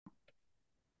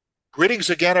Greetings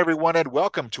again, everyone, and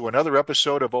welcome to another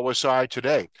episode of OSI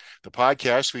Today, the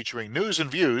podcast featuring news and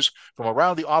views from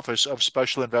around the Office of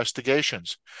Special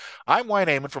Investigations. I'm Wayne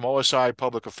Amon from OSI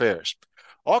Public Affairs.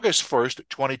 August 1st,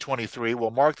 2023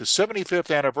 will mark the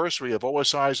 75th anniversary of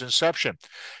OSI's inception,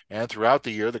 and throughout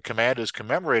the year, the Command is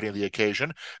commemorating the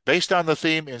occasion based on the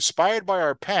theme Inspired by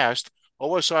Our Past,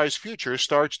 OSI's Future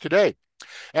Starts Today.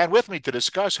 And with me to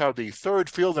discuss how the 3rd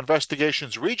Field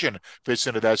Investigations Region fits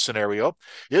into that scenario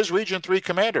is Region 3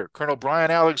 Commander, Colonel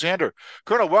Brian Alexander.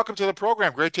 Colonel, welcome to the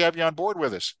program. Great to have you on board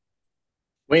with us.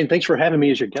 Wayne, thanks for having me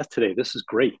as your guest today. This is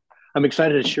great. I'm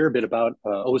excited to share a bit about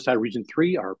OSI Region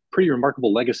 3, our pretty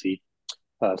remarkable legacy,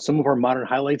 some of our modern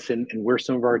highlights, and where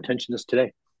some of our attention is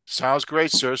today. Sounds great,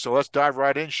 sir. So let's dive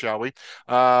right in, shall we?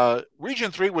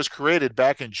 Region 3 was created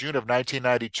back in June of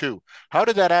 1992. How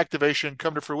did that activation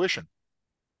come to fruition?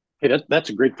 Hey, that's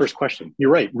a great first question.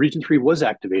 You're right. Region 3 was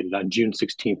activated on June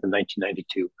 16th of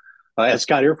 1992 at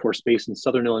Scott Air Force Base in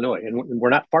Southern Illinois, and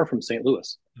we're not far from St.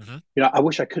 Louis. Mm-hmm. I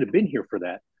wish I could have been here for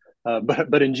that.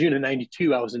 But in June of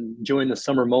 92, I was enjoying the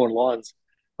summer mowing lawns,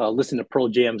 listening to Pearl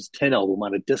Jam's 10 album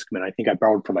on a Discman I think I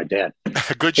borrowed from my dad.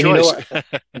 Good And choice.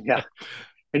 yeah.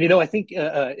 And I think,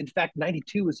 in fact,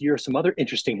 '92 was the year of some other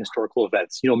interesting historical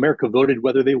events. America voted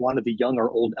whether they wanted the young or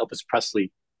old Elvis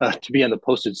Presley to be on the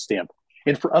postage stamp.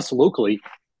 And for us locally,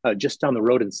 just down the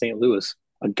road in St. Louis,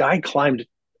 a guy climbed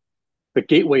the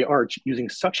Gateway Arch using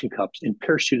suction cups and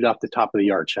parachuted off the top of the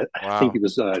arch. I think Wow. he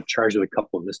was charged with a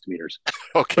couple of misdemeanors.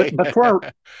 Okay.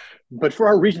 But for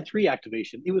our Region 3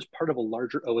 activation, it was part of a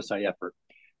larger OSI effort,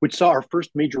 which saw our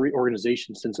first major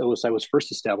reorganization since OSI was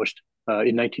first established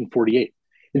in 1948.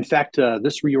 In fact,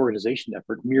 this reorganization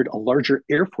effort mirrored a larger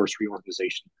Air Force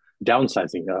reorganization,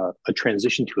 downsizing, a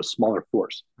transition to a smaller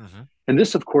force. Mm-hmm. And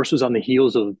this, of course, was on the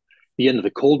heels of the end of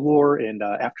the Cold War and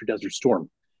after Desert Storm.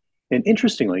 And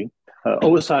interestingly,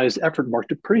 OSI's effort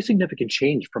marked a pretty significant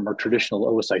change from our traditional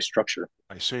OSI structure.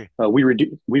 I see. We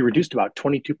reduced about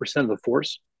 22% of the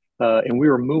force, and we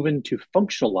were moving to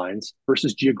functional lines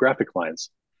versus geographic lines.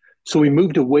 So we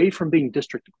moved away from being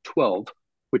District 12,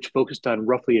 which focused on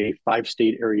roughly a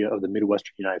 5-state area of the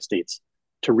Midwestern United States,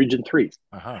 to Region 3.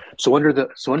 Uh-huh. So under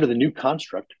the new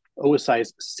construct,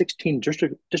 OSI's 16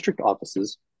 district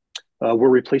offices were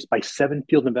replaced by 7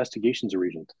 field investigations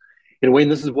regions. In a way,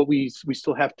 and this is what we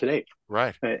still have today.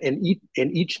 Right. And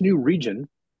each new region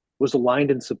was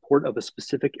aligned in support of a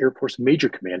specific Air Force Major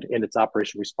Command and its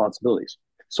operational responsibilities.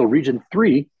 So Region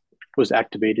 3 was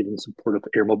activated in support of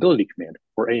Air Mobility Command,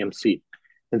 or AMC.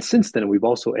 And since then, we've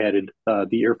also added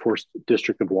the Air Force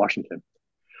District of Washington.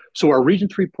 So our Region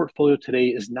 3 portfolio today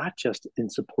is not just in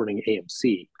supporting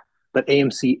AMC, but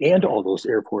AMC and all those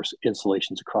Air Force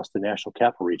installations across the National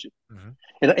Capital Region.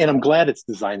 Mm-hmm. And I'm glad it's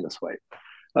designed this way.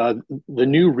 The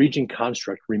new region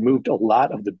construct removed a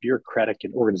lot of the bureaucratic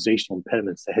and organizational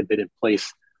impediments that had been in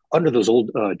place under those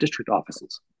old district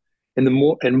offices. And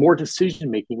more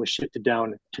decision making was shifted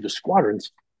down to the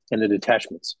squadrons and the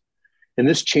detachments. And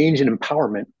this change in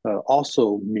empowerment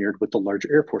also mirrored what the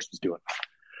larger Air Force was doing.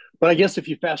 But I guess if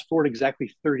you fast forward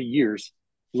exactly 30 years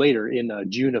later, in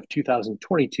June of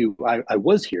 2022, I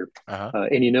was here. Uh-huh.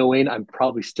 And Wayne, I'm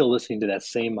probably still listening to that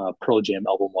same Pearl Jam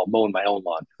album while mowing my own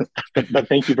lawn. But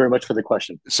thank you very much for the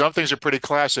question. Some things are pretty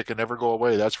classic and never go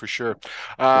away, that's for sure.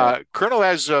 Yeah. Colonel,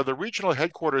 as the regional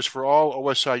headquarters for all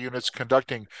OSI units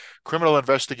conducting criminal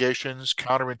investigations,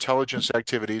 counterintelligence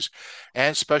activities,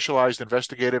 and specialized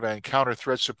investigative and counter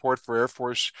threat support for Air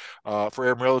Force, for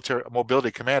Air Military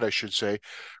Mobility Command, I should say.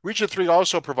 Region 3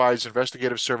 also provides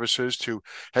investigative services to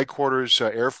headquarters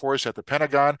Air Force at the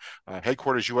Pentagon,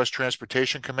 headquarters U.S.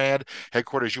 Transportation Command,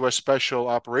 headquarters U.S. Special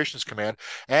Operations Command,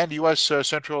 and U.S.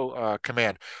 Central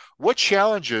Command. What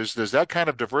challenges does that kind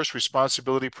of diverse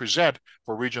responsibility present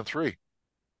for Region 3?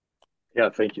 Yeah,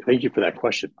 thank you. Thank you for that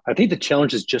question. I think the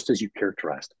challenge is just as you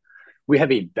characterized. We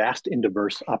have a vast and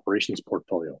diverse operations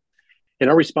portfolio,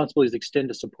 and our responsibilities extend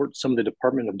to support some of the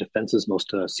Department of Defense's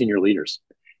most senior leaders.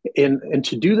 And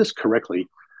to do this correctly,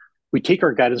 we take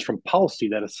our guidance from policy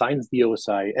that assigns the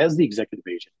OSI as the executive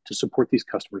agent to support these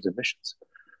customers and missions.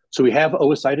 So we have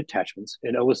OSI detachments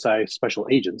and OSI special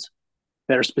agents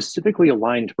that are specifically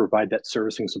aligned to provide that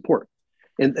servicing support.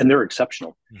 And they're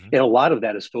exceptional. Mm-hmm. And a lot of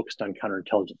that is focused on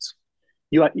counterintelligence.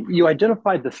 You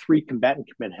identified the 3 combatant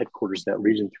command headquarters that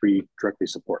Region 3 directly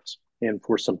supports. And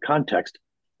for some context,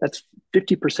 that's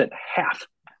 50%,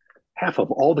 half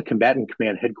of all the combatant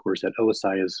command headquarters that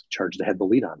OSI is charged to have the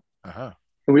lead on. Uh-huh.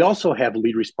 And we also have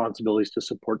lead responsibilities to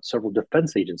support several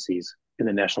defense agencies in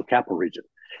the National Capital Region.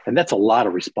 And that's a lot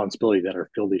of responsibility that our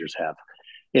field leaders have.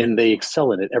 And they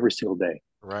excel in it every single day.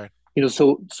 Right.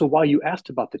 So while you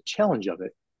asked about the challenge of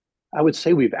it, I would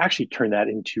say we've actually turned that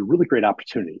into really great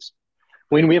opportunities.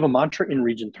 Wayne, we have a mantra in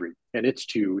Region 3, and it's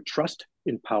to trust,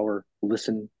 empower,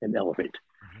 listen, and elevate.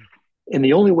 Mhm. And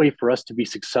the only way for us to be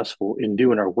successful in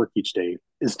doing our work each day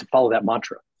is to follow that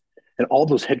mantra. And all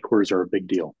those headquarters are a big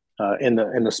deal. And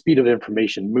the speed of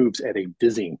information moves at a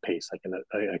dizzying pace. I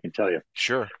can tell you.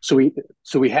 Sure. So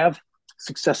we have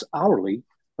success hourly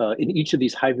in each of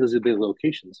these high visibility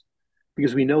locations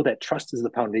because we know that trust is the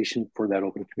foundation for that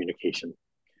open communication.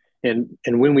 And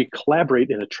when we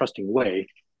collaborate in a trusting way,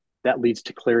 that leads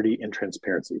to clarity and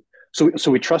transparency.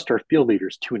 So we trust our field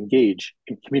leaders to engage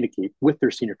and communicate with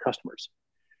their senior customers.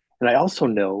 And I also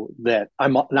know that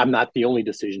I'm not the only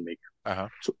decision maker. Uh-huh.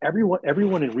 So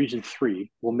everyone in Region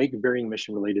 3 will make varying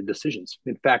mission related decisions.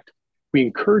 In fact, we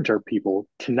encourage our people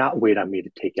to not wait on me to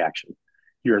take action.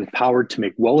 You're empowered to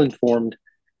make well informed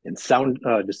and sound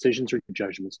decisions or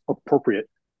judgments appropriate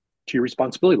to your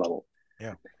responsibility level.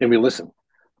 Yeah. And we listen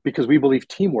because we believe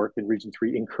teamwork in Region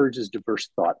 3 encourages diverse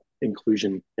thought,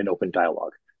 inclusion, and open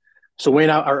dialogue. So,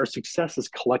 Wayne, our success is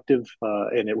collective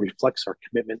and it reflects our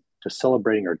commitment to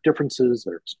celebrating our differences,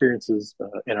 our experiences,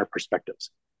 and our perspectives.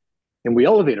 And we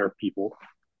elevate our people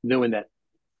knowing that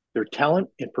their talent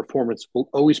and performance will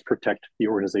always protect the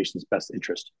organization's best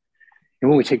interest. And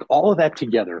when we take all of that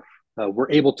together, we're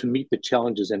able to meet the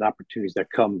challenges and opportunities that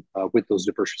come with those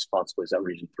diverse responsibilities at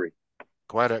Region 3.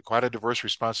 Quite a diverse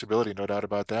responsibility, no doubt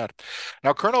about that.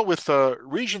 Now, Colonel, with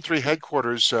Region 3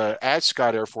 headquarters at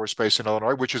Scott Air Force Base in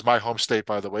Illinois, which is my home state,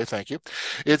 by the way, thank you.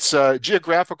 Its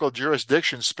geographical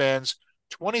jurisdiction spans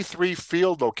 23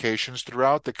 field locations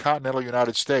throughout the continental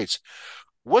United States.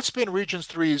 What's been Region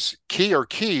 3's key or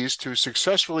keys to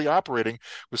successfully operating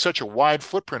with such a wide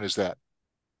footprint as that?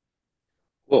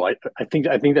 Well, I think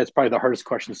that's probably the hardest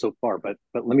question so far, but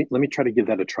let me try to give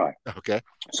that a try. Okay.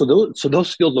 So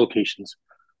those field locations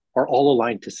are all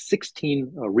aligned to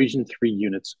 16 Region 3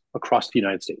 units across the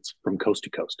United States from coast to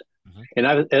coast. Hmm.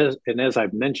 And as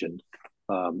I've mentioned,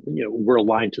 we're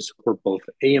aligned to support both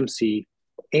AMC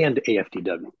and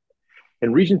AFDW.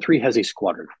 And Region 3 has a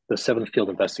squadron, the 7th Field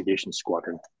Investigation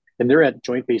Squadron, and they're at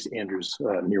Joint Base Andrews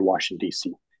near Washington,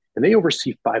 D.C. And they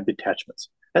oversee 5 detachments.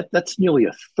 That's nearly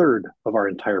a third of our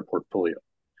entire portfolio.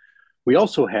 We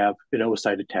also have an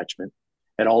OSI detachment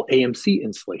at all AMC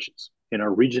installations, and our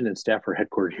region and staff are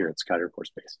headquartered here at Scott Air Force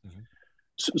Base.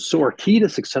 Hmm. So our key to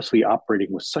successfully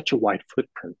operating with such a wide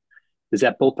footprint is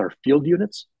that both our field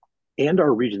units and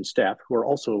our region staff, who are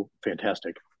also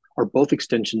fantastic, are both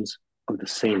extensions of the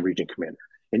same region commander,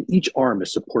 and each arm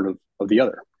is supportive of the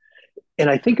other. And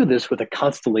I think of this with a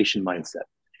constellation mindset.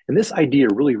 And this idea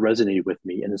really resonated with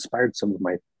me and inspired some of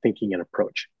my thinking and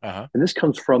approach. Uh-huh. And this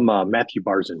comes from Matthew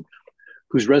Barzin,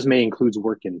 whose resume includes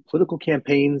work in political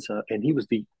campaigns, and he was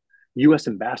the U.S.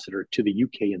 ambassador to the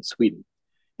UK and Sweden.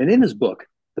 And in his book,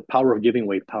 The Power of Giving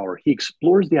Away Power, he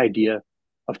explores the idea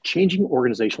of changing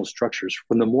organizational structures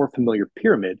from the more familiar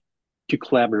pyramid to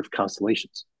collaborative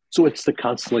constellations. So it's the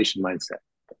constellation mindset.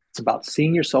 It's about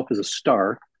seeing yourself as a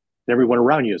star and everyone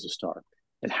around you as a star,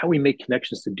 and how we make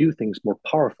connections to do things more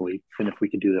powerfully than if we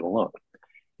could do them alone.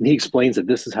 And he explains that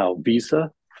this is how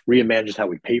Visa reimagines how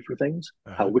we pay for things,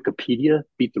 how Uh-huh. Wikipedia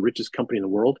beat the richest company in the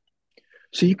world.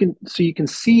 So you can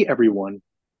see everyone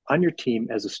on your team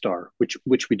as a star,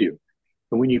 which we do.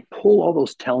 And when you pull all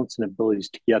those talents and abilities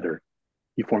together,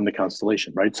 you form the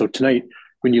constellation, right? So tonight,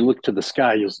 when you look to the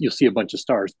sky, you'll see a bunch of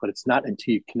stars, but it's not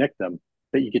until you connect them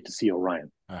that you get to see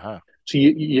Orion. Uh-huh. So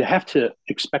you have to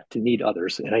expect to need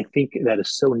others, and I think that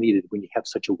is so needed when you have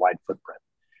such a wide footprint.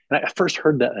 And I first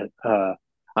heard that on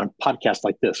a podcast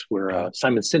like this, where Uh-huh.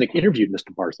 Simon Sinek interviewed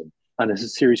Mr. Barson on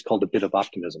his series called A Bit of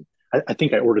Optimism. I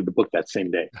think I ordered the book that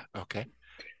same day. Okay.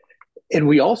 And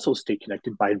we also stay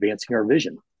connected by advancing our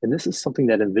vision. And this is something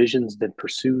that envisions, then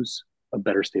pursues a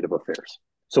better state of affairs.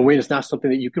 So, Wayne, it's not something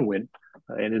that you can win,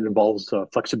 and it involves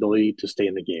flexibility to stay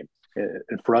in the game.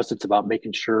 And for us, it's about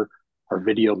making sure our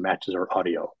video matches our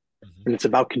audio. Hmm. And it's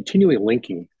about continually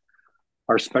linking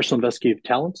our special investigative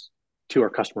talents to our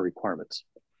customer requirements.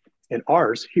 And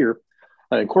ours here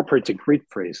incorporates a great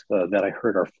phrase that I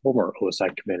heard our former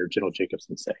OSI commander, General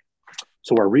Jacobson, say.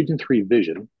 So, our Region 3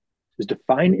 vision is to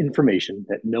find information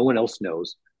that no one else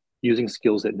knows using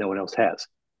skills that no one else has,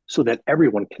 so that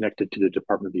everyone connected to the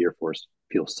Department of the Air Force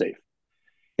feels safe.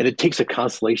 And it takes a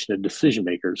constellation of decision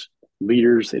makers,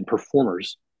 leaders, and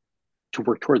performers to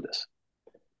work toward this,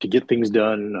 to get things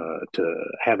done, to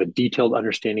have a detailed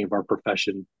understanding of our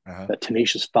profession, Uh-huh. that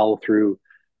tenacious follow through,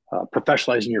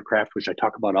 professionalizing your craft, which I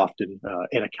talk about often,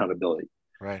 and accountability.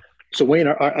 Right. So, Wayne,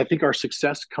 I think our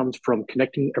success comes from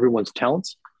connecting everyone's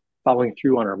talents, following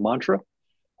through on our mantra,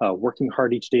 working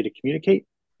hard each day to communicate,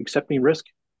 accepting risk,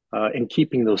 and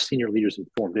keeping those senior leaders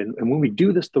informed. And when we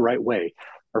do this the right way,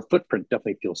 our footprint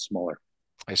definitely feels smaller.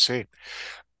 I see.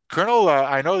 Colonel,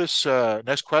 I know this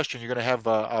next question, you're going to have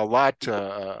a lot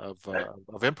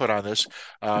of input on this.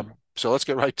 So let's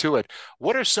get right to it.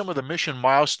 What are some of the mission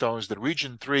milestones that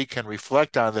Region 3 can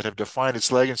reflect on that have defined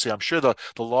its legacy? I'm sure the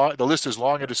list is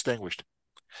long and distinguished.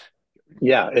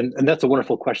 Yeah, and that's a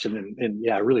wonderful question. And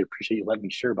yeah, I really appreciate you letting me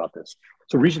share about this.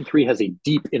 So Region 3 has a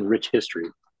deep and rich history,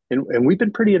 and we've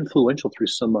been pretty influential through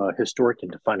some historic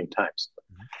and defining times.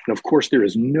 Mhm. And of course, there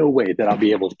is no way that I'll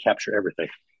be able to capture everything.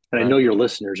 And I Right. know your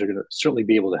listeners are going to certainly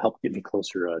be able to help get me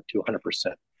closer to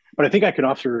 100%. But I think I can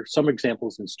offer some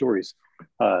examples and stories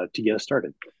to get us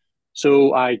started.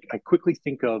 So I quickly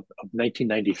think of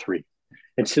 1993.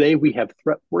 And today we have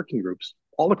threat working groups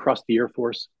all across the Air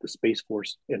Force, the Space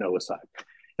Force, and OSI.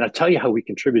 And I'll tell you how we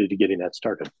contributed to getting that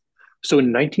started. So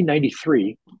in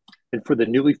 1993, and for the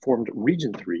newly formed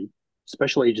Region 3,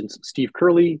 Special Agents Steve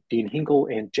Curley, Dean Hinkle,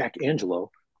 and Jack Angelo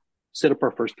set up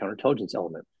our first counterintelligence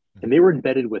element. And Mhm. they were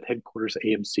embedded with headquarters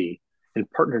AMC and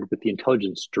partnered with the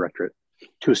Intelligence Directorate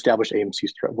to establish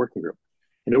AMC's Threat Working Group.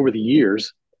 And over the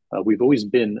years, we've always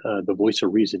been the voice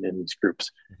of reason in these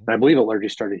groups. Mhm. And I believe it largely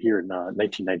started here in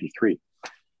 1993.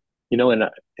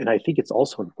 And I think it's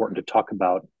also important to talk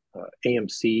about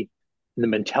AMC and the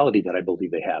mentality that I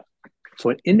believe they have.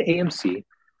 So in AMC,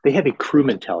 they have a crew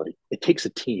mentality. It takes a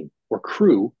team or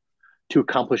crew to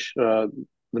accomplish the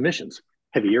missions.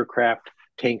 Heavy aircraft,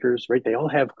 tankers, right? They all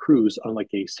have crews, unlike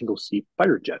a single seat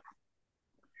fighter jet.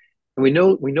 And we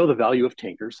know the value of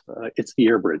tankers. It's the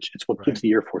air bridge. It's what gives Right.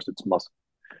 the Air Force its muscle.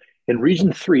 And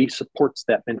Region 3 supports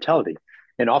that mentality.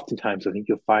 And oftentimes, I think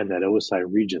you'll find that OSI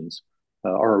regions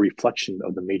are a reflection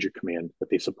of the major command that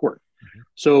they support. Mhm.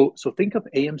 So think of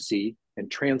AMC and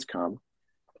Transcom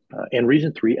and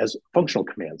Region 3 as functional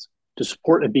commands to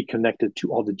support and be connected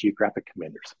to all the geographic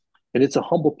commanders. And it's a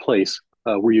humble place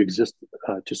where you exist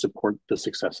to support the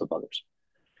success of others.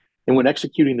 And when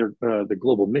executing the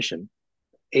global mission,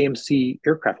 AMC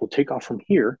aircraft will take off from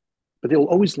here, but they'll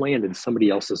always land in somebody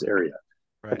else's area.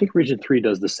 I Right. think Region 3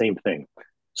 does the same thing.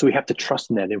 So we have to trust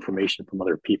in that information from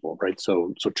other people, right?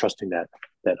 So trusting that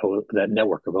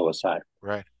network of OSI.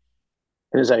 Right.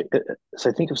 And as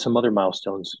I think of some other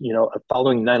milestones,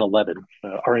 following 9/11,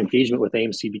 our engagement with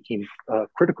AMC became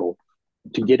critical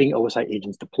to getting OSI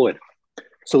agents deployed.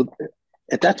 So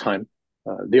at that time,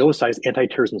 the OSI's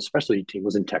anti-terrorism specialty team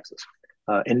was in Texas,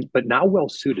 but now well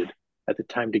suited at the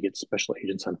time to get special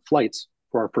agents on flights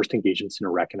for our first engagements in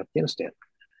Iraq and Afghanistan.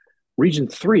 Region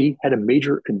 3 had a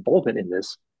major involvement in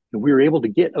this, and we were able to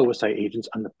get OSI agents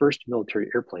on the first military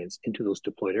airplanes into those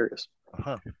deployed areas.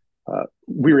 Uh-huh.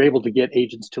 We were able to get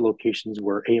agents to locations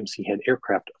where AMC had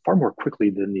aircraft far more quickly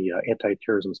than the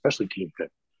anti-terrorism specialty team could.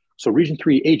 So Region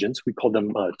 3 agents, we called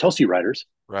them Telsey Riders,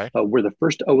 Right. were the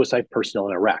first OSI personnel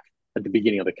in Iraq at the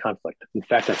beginning of the conflict. In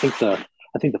fact, I think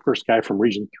the first guy from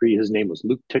Region 3, his name was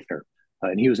Luke Tickner,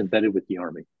 and he was embedded with the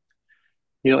Army.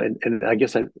 And I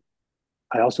guess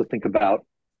I also think about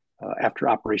after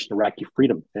Operation Iraqi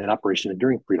Freedom and Operation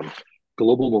Enduring Freedom,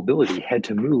 global mobility had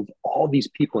to move all these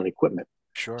people and equipment.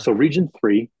 Sure. So Region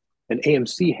 3 and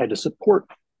AMC had to support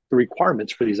the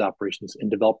requirements for these operations and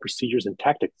develop procedures and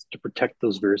tactics to protect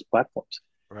those various platforms.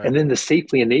 Right. And then to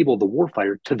safely enable the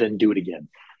warfighter to then do it again.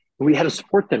 And we had to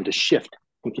support them to shift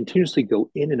and continuously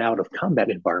go in and out of combat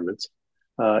environments.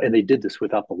 And they did this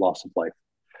without the loss of life.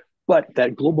 But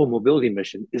that global mobility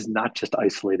mission is not just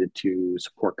isolated to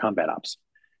support combat ops.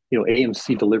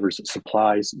 AMC delivers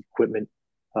supplies, equipment,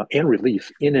 and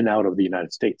relief in and out of the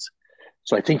United States.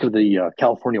 So I think of the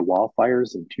California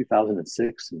wildfires in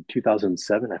 2006 and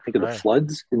 2007. I think of the Right.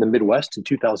 floods in the Midwest in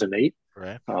 2008,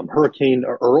 Right. Hurricane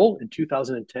Earl in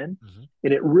 2010. Hmm.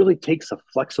 And it really takes a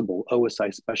flexible OSI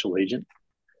special agent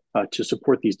to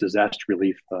support these disaster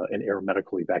relief and air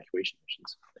medical evacuation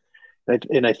missions.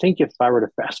 And I think if I were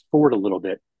to fast forward a little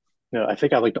bit, I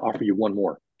think I'd like to offer you one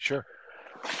more. Sure.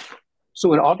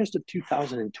 So in August of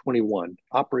 2021,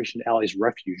 Operation Allies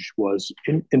Refuge was,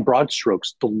 in broad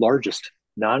strokes, the largest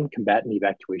non-combatant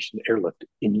evacuation airlift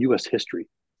in U.S. history,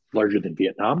 larger than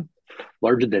Vietnam,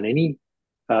 larger than any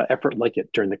effort like it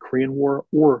during the Korean War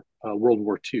or World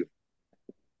War II.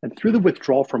 And through the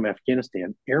withdrawal from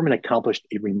Afghanistan, airmen accomplished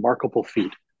a remarkable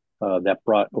feat that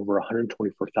brought over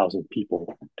 124,000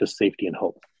 people to safety and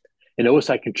hope. And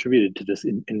OSI contributed to this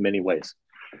in many ways.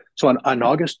 So on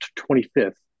August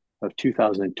 25th of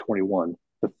 2021,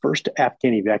 the first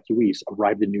Afghan evacuees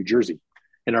arrived in New Jersey.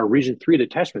 And our Region 3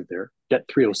 detachment there, Det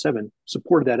 307,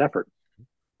 supported that effort.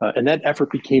 And that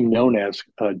effort became known as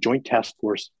Joint Task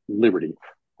Force Liberty,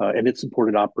 and it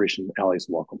supported Operation Allies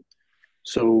Welcome.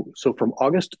 So from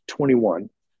August 21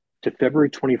 to February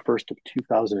 21st of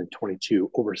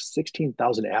 2022, over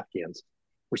 16,000 Afghans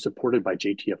were supported by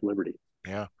JTF Liberty.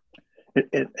 Yeah.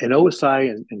 And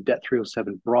OSI and Det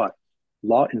 307 brought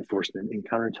law enforcement and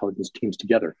counterintelligence teams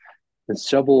together. And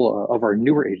several of our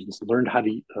newer agents learned how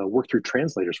to work through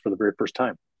translators for the very first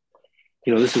time.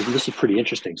 This is pretty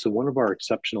interesting. So one of our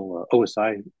exceptional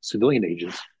OSI civilian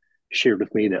agents shared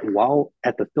with me that while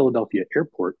at the Philadelphia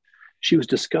airport, she was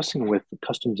discussing with the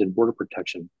Customs and Border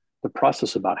Protection the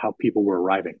process about how people were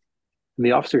arriving. And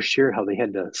the officers shared how they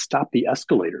had to stop the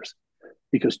escalators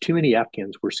because too many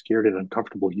Afghans were scared and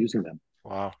uncomfortable using them.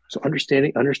 Wow. So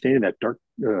understanding that dark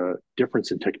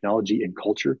difference in technology and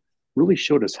culture really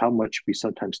showed us how much we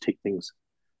sometimes take things,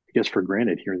 I guess, for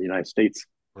granted here in the United States.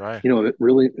 Right. It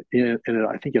really, and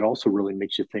I think it also really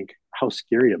makes you think how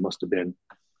scary it must have been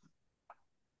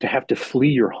to have to flee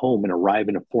your home and arrive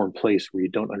in a foreign place where you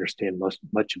don't understand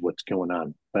much of what's going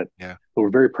on. Yeah. But we're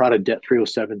very proud of Det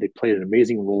 307. They played an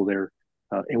amazing role there,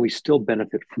 and we still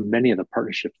benefit from many of the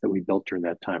partnerships that we built during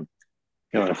that time.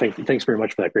 Thanks very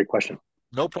much for that great question.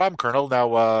 No problem, Colonel.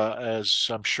 Now, as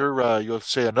I'm sure you'll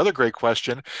say, another great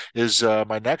question is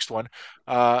my next one.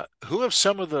 Who have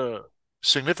some of the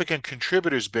significant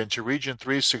contributors been to Region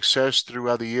Three's success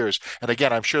throughout the years? And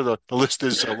again, I'm sure the list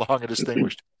is long and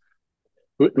distinguished.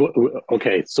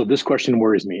 Okay, so this question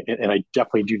worries me, and I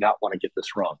definitely do not want to get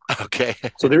this wrong. Okay.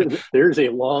 So there's a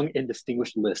long and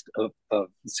distinguished list of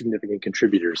significant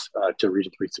contributors to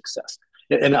Region 3 success.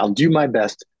 And I'll do my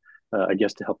best, I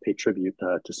guess, to help pay tribute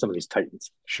to some of these titans.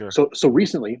 Sure. So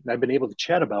recently, I've been able to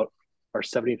chat about our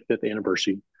 75th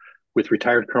anniversary with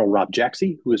retired Colonel Rob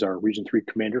Jaxie, who is our Region 3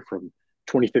 commander from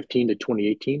 2015 to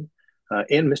 2018,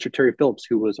 and Mr. Terry Phillips,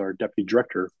 who was our deputy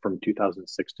director from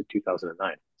 2006 to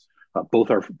 2009.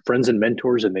 Both are friends and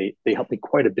mentors, and they helped me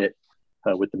quite a bit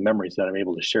with the memories that I'm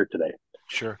able to share today.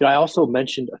 Sure. I also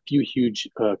mentioned a few huge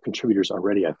contributors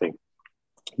already, I think.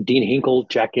 Dean Hinkle,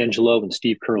 Jack Angelo, and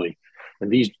Steve Curley.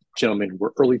 And these gentlemen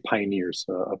were early pioneers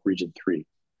of Region 3.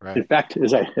 Right. In fact,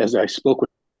 as I spoke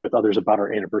with others about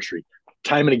our anniversary,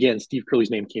 time and again, Steve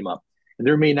Curley's name came up. And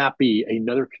there may not be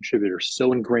another contributor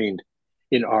so ingrained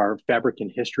in our fabric and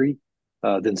history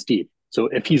than Steve. So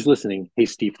if he's listening, hey,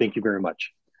 Steve, thank you very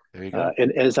much. There you go.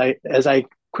 And as I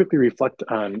quickly reflect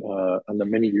on the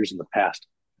many years in the past,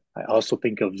 I also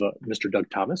think of Mr. Doug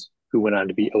Thomas, who went on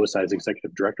to be OSI's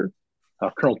executive director,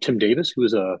 Colonel Tim Davis, who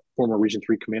was a former Region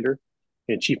 3 commander,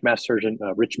 and Chief Master Sergeant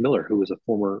Rich Miller, who was a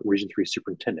former Region 3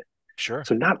 superintendent. Sure.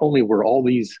 So not only were all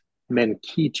these men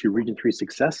key to Region 3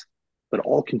 success, but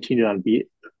all continued on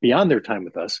beyond their time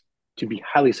with us to be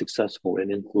highly successful and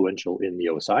influential in the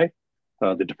OSI,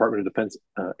 the Department of Defense,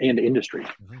 and industry.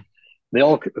 Mm-hmm.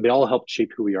 They all helped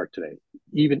shape who we are today,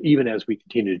 even as we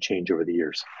continue to change over the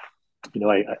years.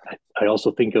 I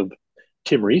also think of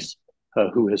Tim Reese,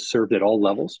 who has served at all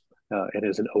levels and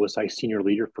is an OSI senior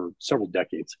leader for several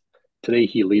decades. Today,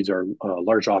 he leads our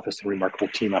large office and remarkable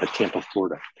team out of Tampa,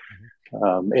 Florida.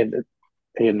 And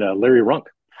Larry Runk,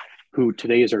 who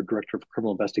today is our director of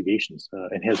criminal investigations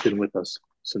and has been with us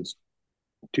since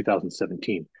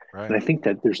 2017. Right. And I think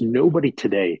that there's nobody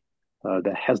today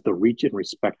that has the reach and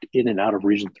respect in and out of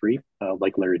Region 3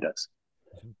 like Larry does.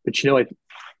 But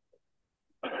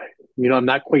I'm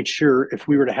not quite sure if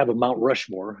we were to have a Mount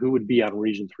Rushmore, who would be on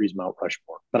Region 3's Mount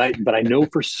Rushmore. But I know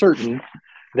for certain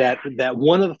that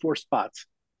one of the four spots,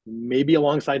 maybe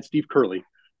alongside Steve Curley,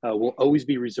 will always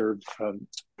be reserved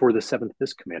for the 7th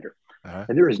FIS commander. Uh-huh.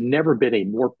 And there has never been a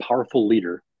more powerful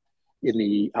leader in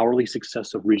the hourly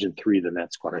success of Region 3 than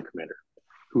that squadron commander,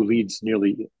 who leads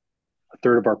nearly a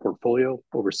third of our portfolio,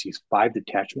 oversees 5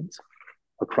 detachments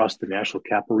across the National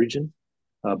Capital Region,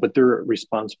 but their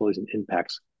responsibilities and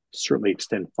impacts certainly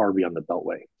extend far beyond the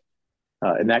Beltway.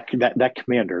 And that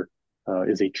commander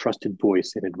is a trusted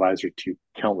voice and advisor to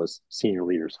countless senior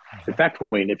leaders. In fact,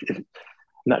 Wayne, I'm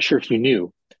not sure if you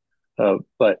knew,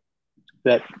 but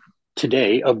that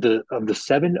today of the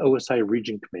 7 OSI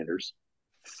region commanders,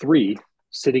 3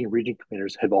 sitting region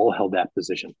commanders have all held that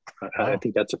position. I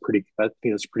think that's a pretty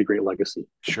great legacy.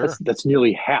 Sure. That's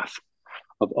nearly half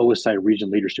of OSI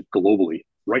region leadership globally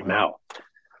right now.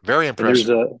 Very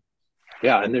impressive.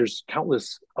 And there's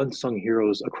countless unsung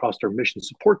heroes across our mission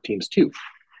support teams too.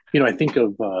 I think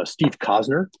of Steve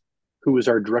Cosner, who was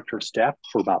our director of staff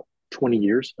for about 20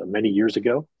 years, many years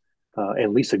ago,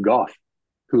 and Lisa Goff,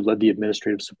 who led the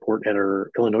administrative support at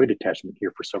our Illinois detachment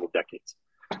here for several decades.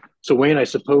 So Wayne, I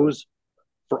suppose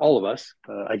for all of us,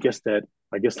 I guess that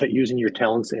using your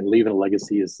talents and leaving a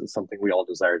legacy is something we all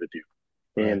desire to do.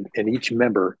 Right. And each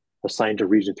member assigned to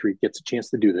Region 3 gets a chance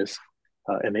to do this,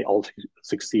 and they all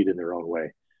succeed in their own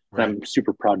way. Right. I'm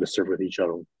super proud to serve with each of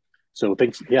them. So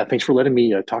thanks for letting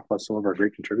me talk about some of our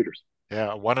great contributors.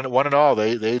 Yeah, one and all,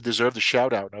 they deserve the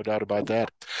shout out, no doubt about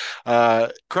that.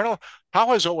 Colonel, how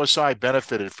has OSI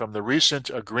benefited from the recent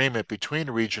agreement between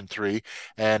Region 3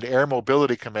 and Air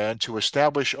Mobility Command to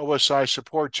establish OSI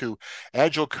support to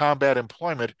agile combat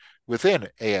employment within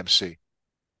AMC?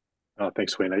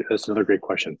 Thanks, Wayne. That's another great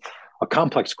question. A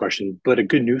complex question, but a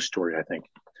good news story, I think.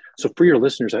 So for your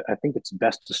listeners, I think it's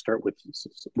best to start with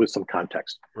some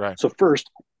context. Right, So first,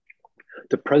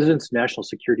 the president's national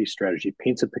security strategy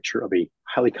paints a picture of a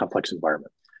highly complex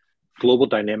environment. Global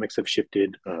dynamics have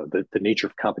shifted, the nature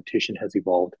of competition has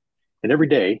evolved, and every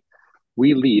day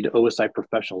we lead OSI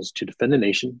professionals to defend the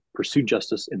nation, pursue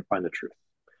justice, and find the truth.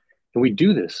 And we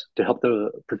do this to help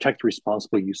protect the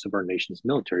responsible use of our nation's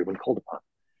military when called upon.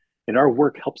 And our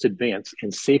work helps advance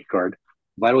and safeguard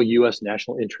vital U.S.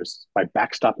 national interests by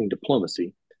backstopping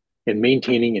diplomacy and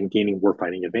maintaining and gaining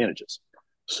warfighting advantages.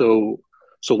 So,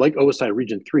 so like OSI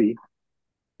Region 3,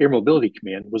 Air Mobility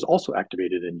Command was also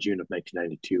activated in June of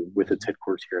 1992 with its hmm,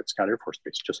 headquarters here at Scott Air Force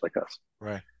Base, just like us.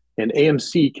 right, And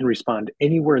AMC can respond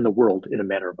anywhere in the world in a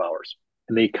matter of hours.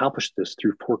 And they accomplish this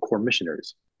through four core mission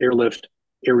areas: airlift,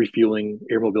 air refueling,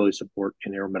 air mobility support,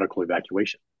 and air medical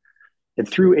evacuation. And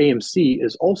through AMC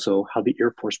is also how the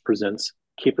Air Force presents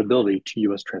capability to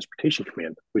U.S. Transportation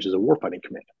Command, which is a warfighting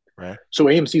command. right, So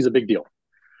AMC is a big deal.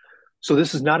 So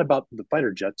this is not about the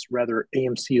fighter jets. Rather,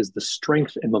 AMC is the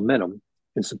strength and momentum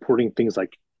in supporting things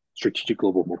like strategic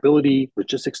global mobility,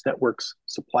 logistics networks,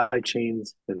 supply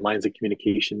chains, and lines of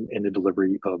communication, and the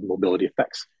delivery of mobility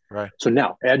effects. right, So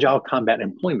now, Agile Combat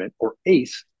Employment, or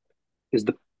ACE, is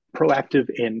the proactive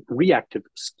and reactive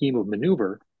scheme of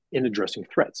maneuver in addressing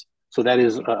threats. So that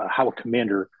is how a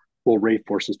commander will array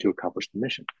forces to accomplish the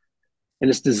mission. And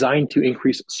it's designed to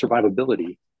increase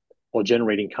survivability while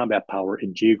generating combat power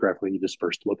in geographically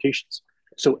dispersed locations.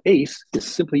 So ACE is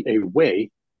simply a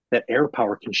way that air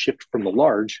power can shift from the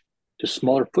large to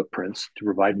smaller footprints to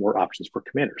provide more options for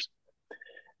commanders.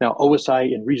 Now,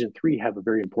 OSI and Region 3 have a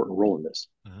very important role in this.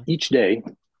 hmm, Each day,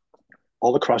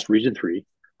 all across Region 3,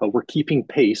 we're keeping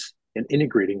pace and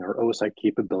integrating our OSI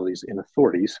capabilities and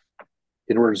authorities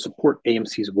in order to support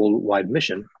AMC's worldwide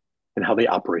mission and how they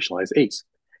operationalize ACE.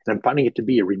 And I'm finding it to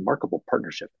be a remarkable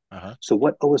partnership. uh-huh, So,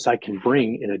 what OSI can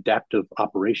bring in adaptive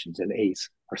operations in ACE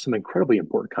are some incredibly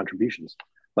important contributions,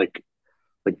 like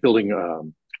building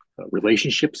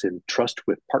relationships and trust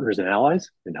with partners and allies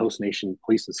in host nation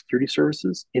police and security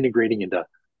services, integrating into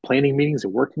planning meetings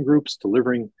and working groups,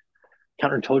 delivering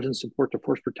counterintelligence support to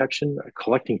force protection,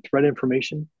 collecting threat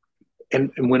information.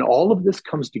 And when all of this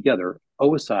comes together,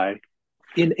 OSI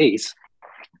in ACE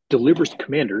delivers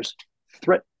commanders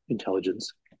threat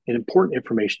intelligence and important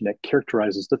information that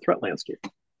characterizes the threat landscape.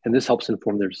 And this helps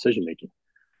inform their decision making.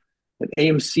 And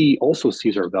AMC also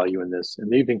sees our value in this,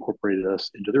 and they've incorporated us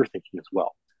into their thinking as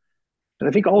well. And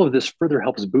I think all of this further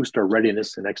helps boost our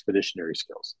readiness and expeditionary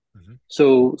skills. hmm,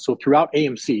 So throughout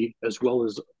AMC, as well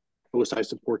as OSI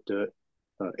support to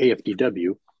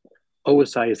AFDW,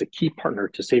 OSI is a key partner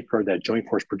to safeguard that joint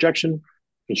force projection,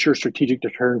 ensure strategic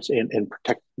deterrence, and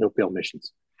protect no-fail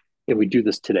missions. And we do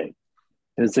this today.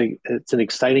 And it's an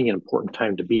exciting and important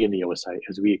time to be in the OSI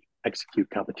as we execute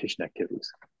competition activities.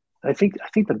 And I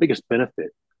think the biggest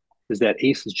benefit is that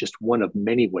ACE is just one of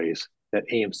many ways that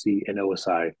AMC and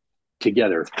OSI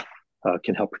together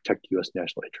can help protect U.S.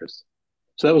 national interests.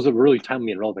 So that was a really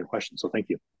timely and relevant question. So thank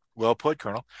you. well put,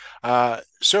 Colonel.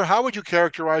 Sir, how would you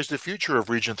characterize the future of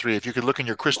Region 3 if you could look in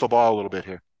your crystal ball a little bit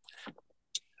here?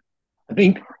 I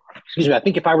think, excuse me, I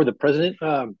think if I were the president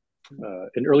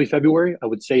in early February, I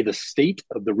would say the state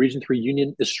of the Region 3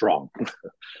 Union is strong.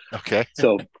 Okay.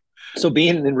 so, so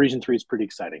being in Region 3 is pretty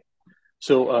exciting.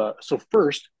 So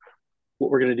first, what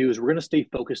we're going to do is we're going to stay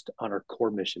focused on our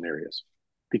core mission areas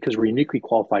because we're uniquely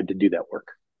qualified to do that work.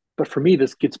 But for me,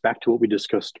 this gets back to what we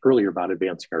discussed earlier about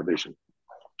advancing our vision.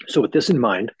 So with this in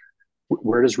mind,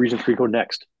 where does Region 3 go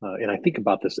next? And I think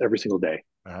about this every single day.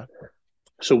 Uh-huh.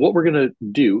 So what we're going to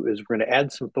do is we're going to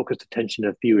add some focused attention in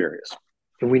a few areas.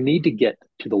 And we need to get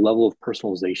to the level of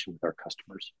personalization with our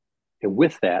customers. And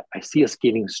with that, I see us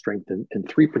gaining strength in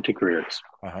three particular areas.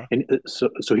 Uh-huh. And so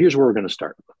here's where we're going to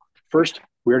start. First,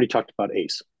 we already talked about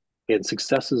ACE. And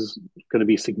success is going to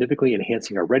be significantly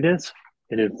enhancing our readiness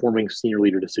and informing senior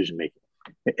leader decision making.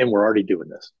 And we're already doing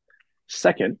this.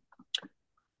 Second,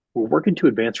 we're working to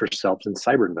advance ourselves in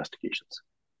cyber investigations.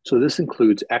 So this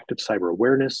includes active cyber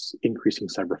awareness, increasing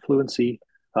cyber fluency,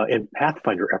 and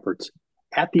Pathfinder efforts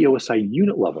at the OSI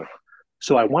unit level.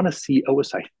 So I want to see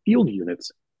OSI field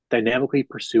units dynamically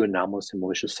pursue anomalous and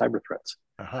malicious cyber threats,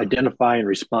 Uh-huh. identify and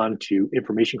respond to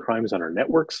information crimes on our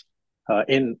networks,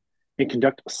 and and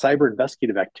conduct cyber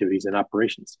investigative activities and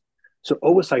operations. So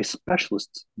OSI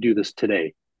specialists do this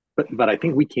today, but I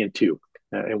think we can too,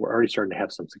 and we're already starting to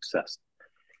have some success.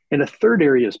 And a third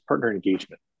area is partner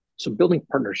engagement. So building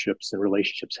partnerships and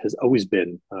relationships has always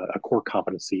been a core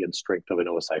competency and strength of an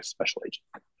OSI special agent.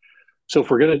 So if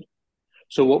we're going to,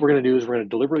 so what we're going to do is we're going to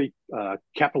deliberately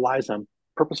capitalize on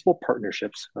purposeful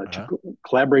partnerships to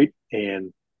collaborate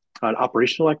and on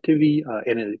operational activity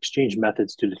and exchange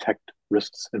methods to detect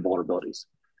risks and vulnerabilities.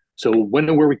 So when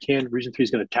and where we can, Region 3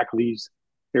 is going to tackle these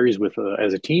areas with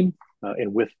as a team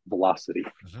and with velocity.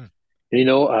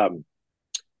 And,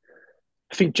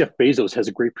 I think Jeff Bezos has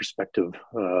a great perspective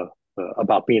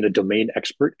about being a domain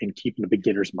expert and keeping a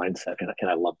beginner's mindset, and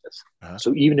I love this.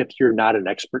 So even if you're not an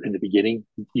expert in the beginning,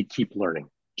 you keep learning.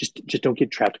 Just don't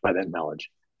get trapped by that knowledge.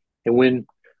 And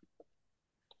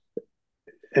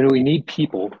we need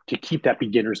people to keep that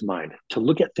beginner's mind, to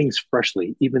look at things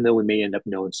freshly, even though we may end up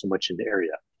knowing so much in the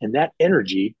area. And that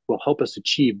energy will help us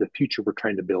achieve the future we're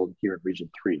trying to build here in Region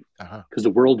 3. Because the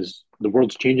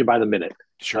world's changing by the minute,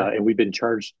 and we've been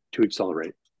charged to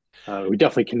accelerate. We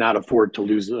definitely cannot afford to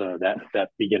lose that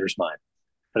beginner's mind.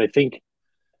 But I think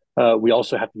we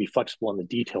also have to be flexible on the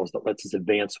details that lets us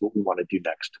advance what we want to do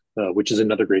next, which is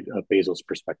another great Bezos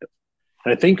perspective.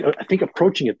 And I think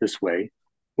approaching it this way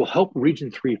will help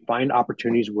Region 3 find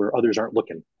opportunities where others aren't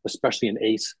looking, especially in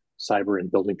ACE, cyber,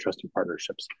 and building trusting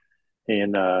partnerships.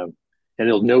 And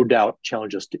it'll no doubt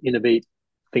challenge us to innovate,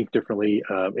 think differently,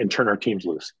 and turn our teams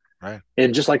loose. Right.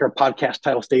 And just like our podcast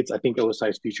title states, I think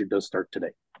OSI's future does start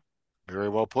today. Very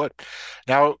well put.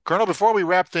 Now, Colonel, before we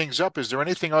wrap things up, is there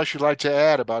anything else you'd like to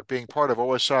add about being part of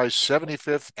OSI's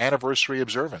 75th anniversary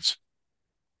observance?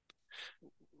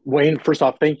 Wayne, first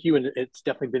off, thank you. And it's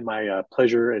definitely been my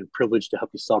pleasure and privilege to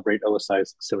help you celebrate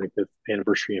OSI's 75th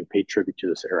anniversary and pay tribute to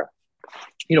this era.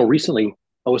 Recently,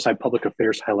 OSI Public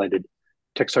Affairs highlighted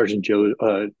Tech Sergeant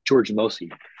George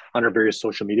Mosey on our various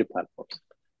social media platforms.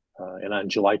 And on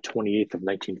July 28th of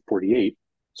 1948,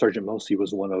 Sergeant Mosey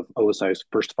was one of OSI's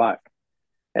first 5.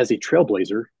 As a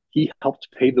trailblazer, he helped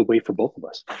pave the way for both of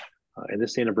us. And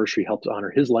this anniversary helped honor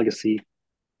his legacy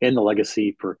and the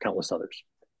legacy for countless others.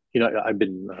 I've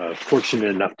been fortunate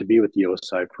enough to be with the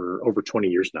OSI for over 20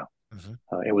 years now.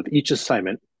 And with each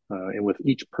assignment and with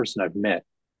each person I've met,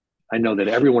 I know that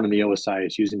everyone in the OSI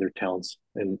is using their talents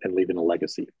and leaving a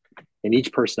legacy. And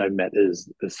each person I've met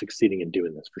is succeeding in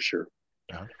doing this for sure.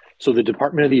 So the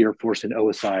Department of the Air Force and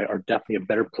OSI are definitely a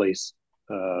better place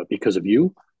because of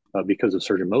you, because of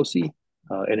Sergeant Mosey,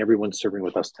 and everyone serving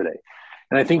with us today.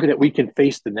 And I think that we can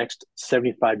face the next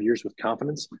 75 years with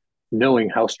confidence, knowing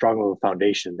how strong of a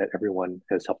foundation that everyone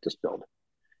has helped us build.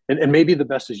 And maybe the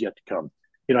best is yet to come.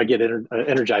 I get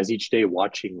energized each day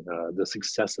watching the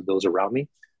success of those around me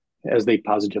as they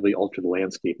positively alter the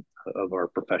landscape of our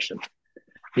profession.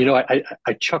 I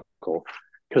chuckle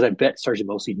because I bet Sergeant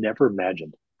Mosey never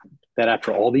imagined that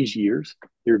after all these years,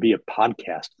 there would be a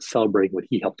podcast celebrating what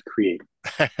he helped create.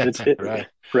 And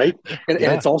right? And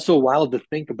it's also wild to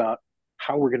think about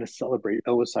how we're going to celebrate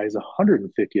OSI's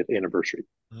 150th anniversary,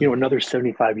 another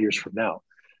 75 years from now.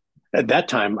 At that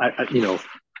time,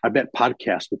 I bet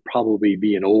podcasts would probably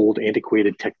be an old,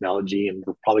 antiquated technology, and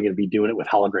we're probably going to be doing it with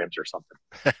holograms or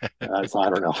something. So I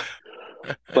don't know.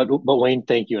 But Wayne,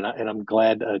 thank you. And I'm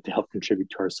glad to help contribute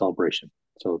to our celebration.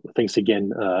 So thanks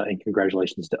again, and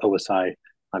congratulations to OSI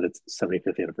on its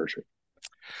 75th anniversary.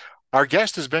 Our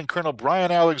guest has been Colonel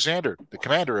Brian Alexander, the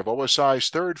commander of OSI's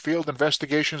 3rd Field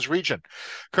Investigations Region.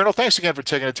 Colonel, thanks again for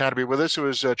taking the time to be with us. It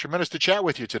was tremendous to chat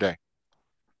with you today.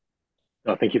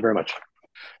 Thank you very much.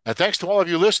 And thanks to all of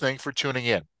you listening for tuning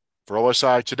in. For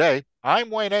OSI Today, I'm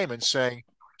Wayne Amon saying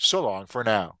so long for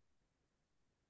now.